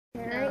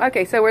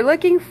Okay, so we're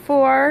looking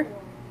for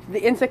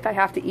the insect I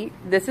have to eat.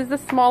 This is the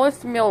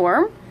smallest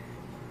mealworm.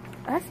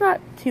 That's not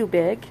too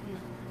big.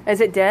 Is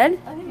it dead?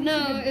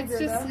 No, it's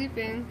just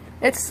sleeping.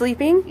 It's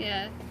sleeping?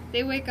 Yeah.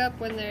 They wake up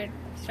when they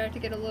start to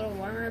get a little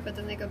warmer, but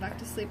then they go back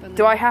to sleep.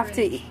 Do I have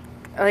to eat?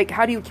 Like,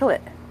 how do you kill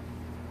it?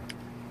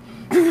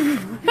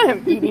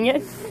 I'm eating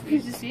it.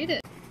 You just eat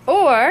it.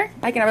 Or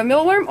I can have a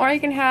mealworm, or I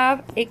can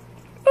have a...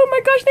 Oh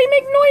my gosh, they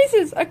make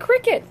noises! A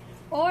cricket.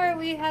 Or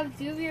we have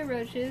duvia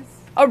roaches.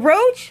 A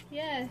roach?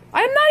 Yeah.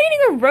 I'm not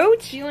eating a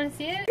roach. Do you want to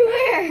see it?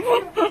 Where?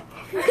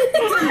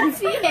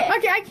 See it.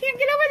 Okay, I can't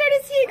get over there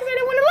to see it because I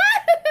don't want to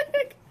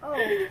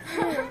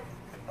look.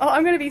 Oh,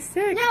 I'm gonna be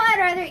sick. No, I'd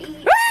rather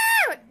eat.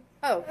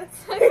 Oh.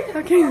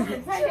 Okay.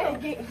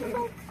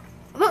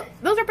 Look,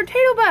 those are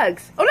potato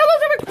bugs. Oh no,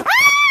 those are...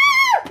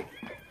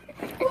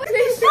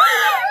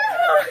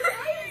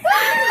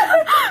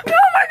 No,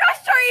 oh my gosh,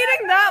 try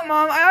eating that,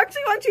 Mom. I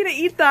actually want you to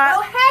eat that.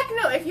 Oh heck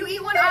no! If you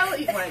eat one, I'll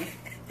eat one.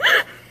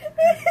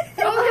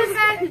 No,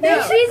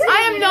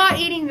 I am not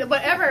eating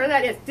whatever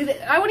that is.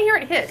 I want to hear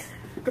it hiss.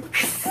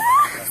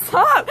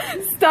 Stop!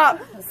 Stop!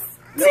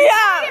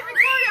 Yeah!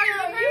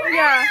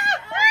 Yeah.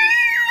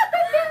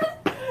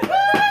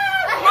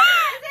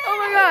 Oh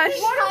my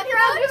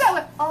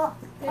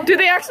gosh! Do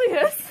they actually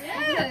hiss?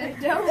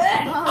 Yeah.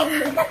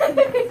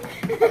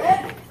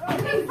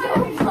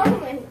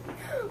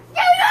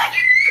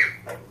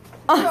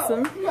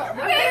 Awesome.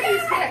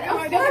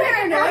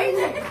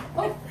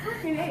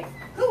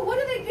 Oh, what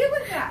do they do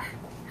with that?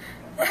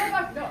 Oh my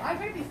gosh, no, I'm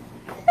gonna be...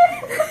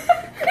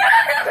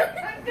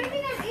 I'm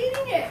thinking I'm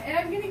eating it, and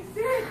I'm getting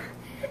sick.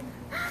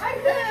 I'm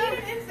gonna eat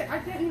an insect. I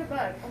can't eat a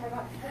bug. Oh my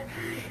god.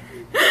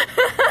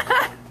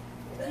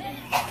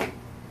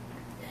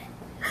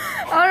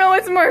 I don't know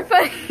what's more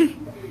funny.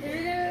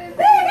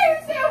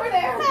 Stay over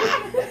there.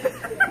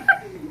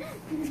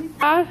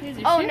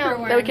 Oh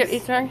no. That we can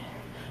eat her.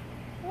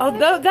 Oh,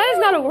 that is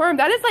not a worm.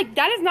 That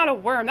is not a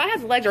worm. That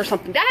has legs or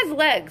something. That has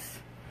legs.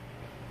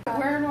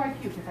 Where do I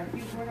puke? If I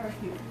puke, where do I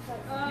puke? You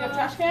have a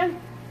trash can?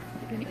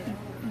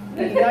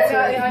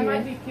 I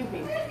might be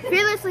puking.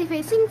 Fearlessly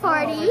facing 40.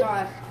 Oh my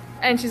gosh.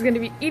 And she's going to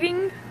be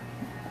eating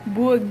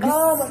bugs.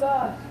 Oh my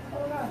gosh. Oh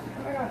my gosh.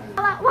 Oh my gosh.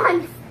 All at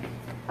once.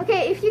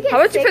 Okay, if you get How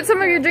about you sick, put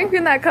some of your drink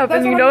in that cup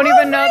That's and you what don't I'm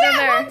even know they're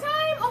there? one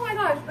time? Oh my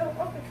gosh.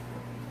 Oh, okay.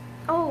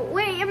 Oh,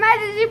 wait,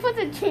 imagine you put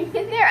the drink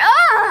in there.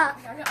 Ah!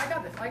 I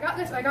got this. I got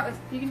this. I got this.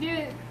 You can do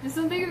it. Just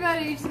don't think about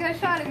it. You just got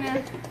shot it,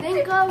 man.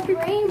 Think of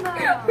rainbow.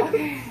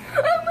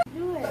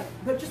 Do it.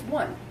 But just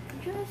one.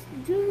 Just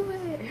do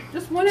it.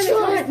 Just one at a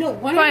time. No,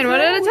 one Fine, one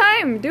at a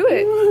time. Do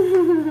it.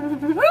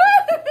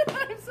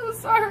 I'm so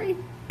sorry.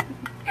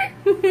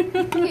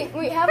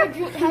 Wait, have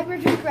your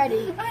drink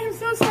ready. I am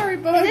so sorry,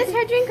 bud. Is this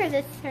her drink or is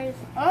this hers?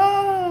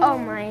 Oh. Oh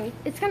my,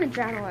 it's gonna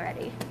drown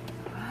already.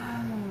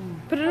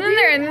 Put it in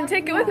there and then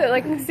take it with it.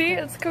 Like, see,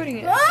 it's coating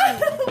it.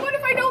 What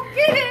if I don't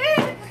get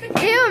it?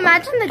 Ew,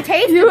 imagine the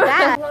taste of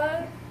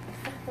that.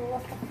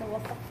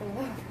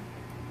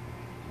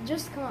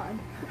 Just come on.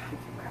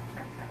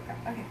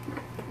 Okay.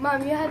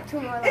 Mom, you have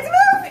 2 more left. It's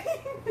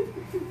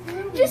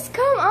moving. Just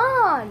come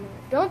on.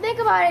 Don't think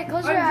about it.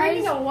 Close your I'm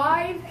eyes.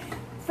 drinking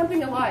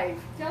something alive.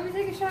 Do you want me to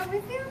take a shot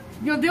with you?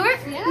 You'll do it?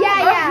 Yeah.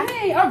 Yeah.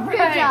 Okay, all right.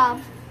 Good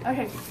job.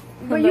 Okay.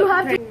 But you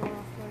have to.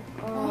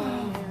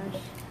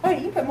 Oh,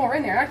 you put more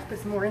in there. I should put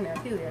some more in there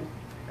too then.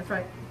 That's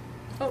right.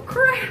 Oh,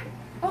 crap.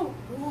 Oh,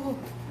 whoa.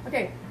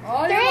 Okay.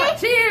 Oh, 3,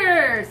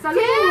 cheers. 2, Salud.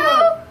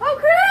 Oh,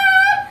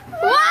 crap.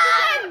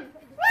 1.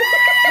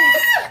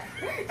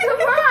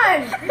 Come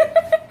on.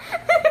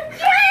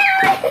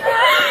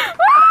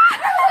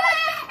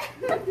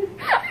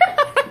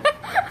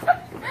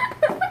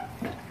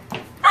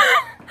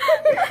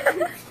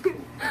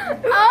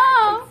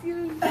 Oh.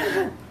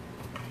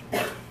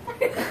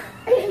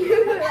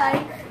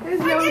 There's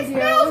no deal.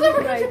 How was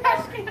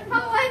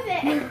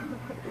it?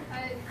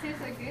 It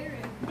tastes like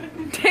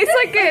Gatorade. Tastes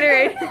like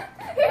Gatorade.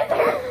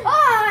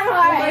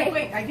 Oh,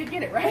 Wait, I did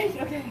get it right.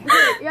 Okay.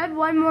 you had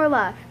 1 more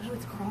left. Oh,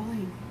 it's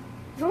crawling.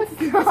 No, it's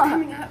It's not.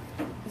 coming up.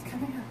 It's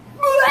coming up.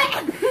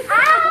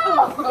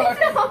 Ow! No.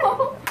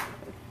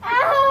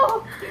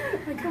 Ow!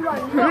 Come on.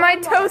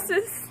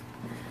 Mitosis.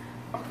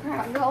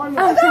 Go on.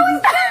 Oh, that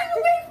was running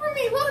away from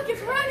me. Look,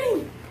 it's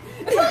running.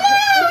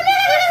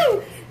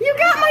 No! You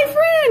got my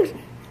friend.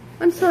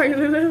 I'm sorry,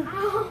 Lulu.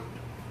 Ow.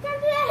 Don't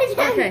do that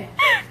again. Okay.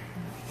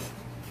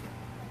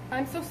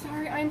 I'm so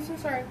sorry. I'm so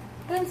sorry.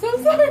 I'm so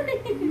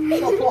sorry.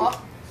 So flop.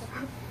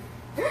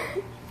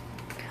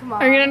 Come on.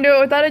 Are you gonna do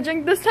it without a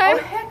drink this Oh, time?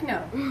 heck no.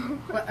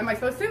 What, am I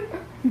supposed to?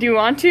 Do you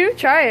want to?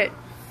 Try it.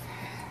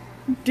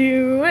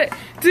 Do it.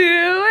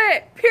 Do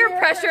it. Peer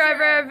pressure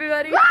over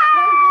everybody. Don't give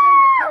in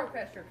to peer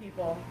pressure,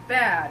 people.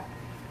 Bad.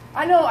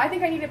 I know. I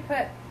think I need to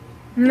put...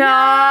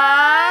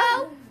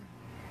 No.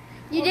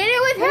 You did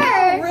it with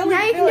her. Really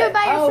Now you can do it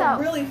by yourself. I'll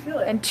really feel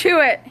it. And chew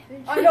it.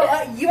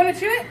 No, you want to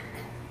chew it?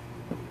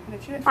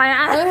 Want to chew it?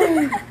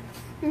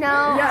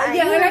 No.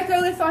 Yeah, when I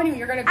throw this on you,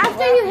 you're going to go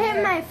After you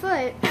hit my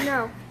foot.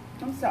 No.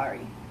 I'm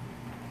sorry.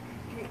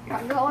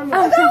 Go on.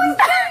 Oh, that was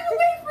running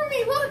away from me.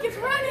 Look, it's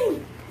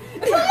running.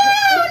 Oh,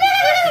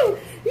 no!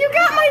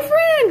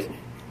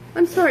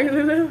 sorry,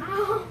 Lulu.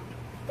 Ow.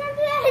 Don't do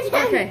that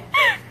again. Okay.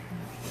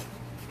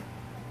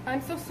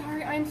 I'm so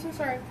sorry. I'm so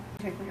sorry.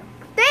 Okay, we go.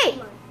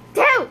 3,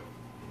 2,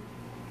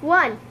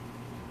 1.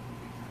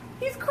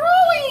 He's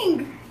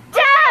crawling.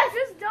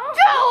 Just don't do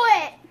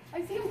it.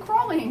 I see him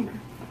crawling.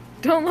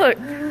 Don't look.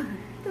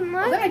 Don't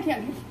Well, then look. I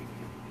can't.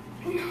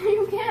 No,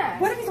 you can't.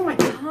 What if he's on my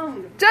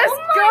tongue? Just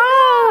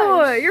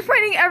Oh go! You're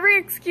finding every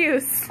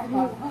excuse.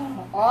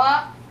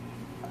 Why'd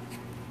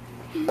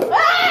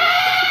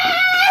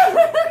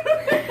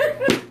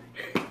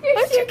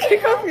you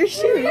kick off your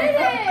shoe? You did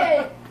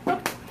it.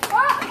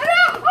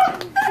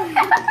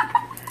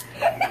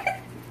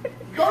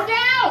 Go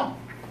down!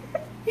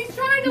 He's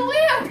trying to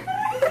live!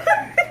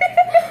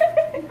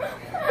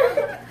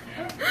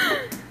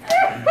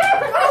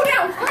 Go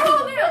down!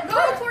 Go down!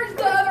 Go towards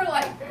the other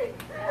light!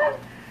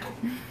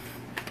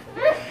 I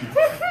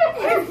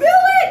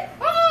feel it!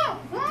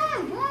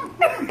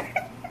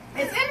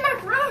 It's in my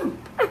throat!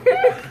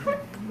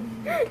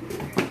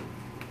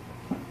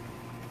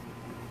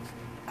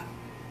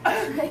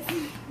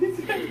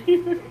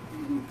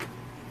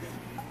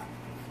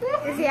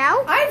 Is he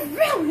out? I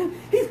feel him!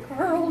 He's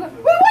curled! Wait,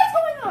 what's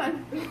going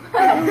on?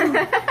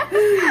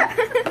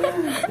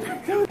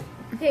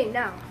 Okay,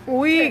 now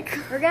Weak.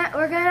 we're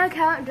gonna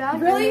count down.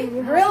 Really?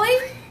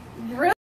 Really? Really?